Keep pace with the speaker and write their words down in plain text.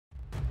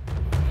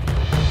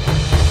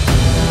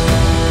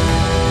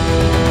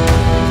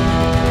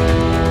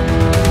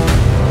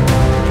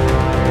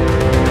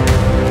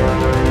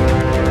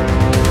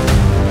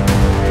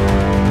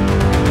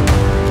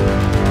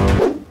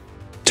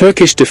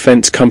Turkish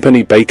defense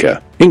company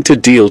Baykar inked a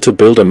deal to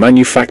build a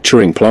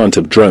manufacturing plant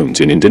of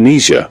drones in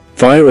Indonesia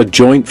via a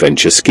joint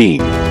venture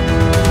scheme.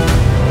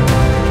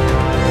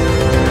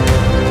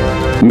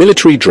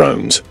 Military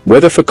drones,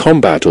 whether for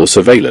combat or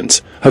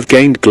surveillance, have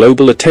gained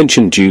global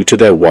attention due to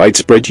their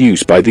widespread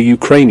use by the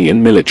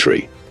Ukrainian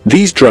military.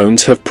 These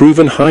drones have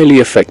proven highly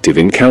effective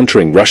in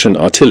countering Russian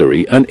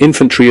artillery and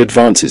infantry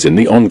advances in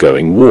the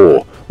ongoing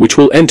war, which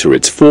will enter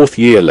its fourth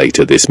year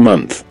later this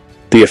month.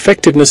 The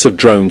effectiveness of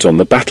drones on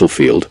the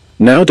battlefield,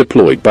 now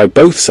deployed by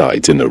both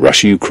sides in the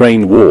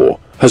Russia-Ukraine war,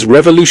 has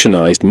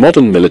revolutionized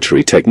modern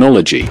military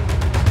technology.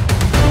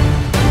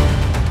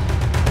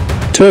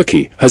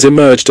 Turkey has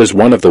emerged as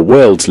one of the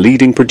world's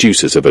leading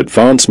producers of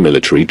advanced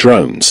military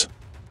drones.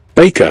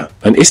 Baykar,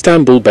 an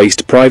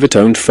Istanbul-based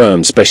private-owned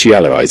firm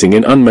specializing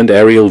in unmanned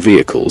aerial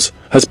vehicles,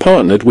 has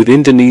partnered with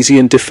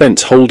Indonesian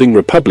defense holding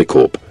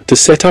Republikorp to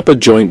set up a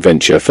joint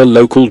venture for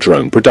local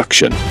drone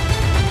production.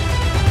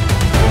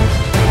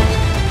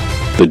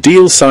 The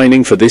deal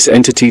signing for this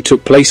entity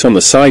took place on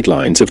the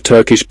sidelines of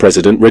Turkish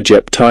President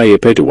Recep Tayyip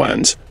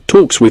Erdogan's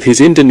talks with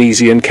his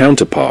Indonesian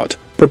counterpart,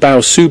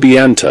 Prabowo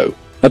Subianto,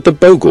 at the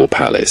Bogor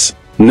Palace.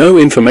 No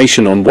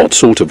information on what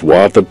sort of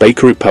war the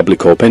Baykar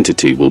Republikorp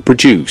entity will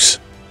produce,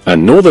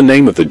 and nor the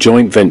name of the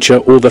joint venture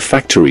or the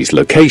factory's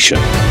location.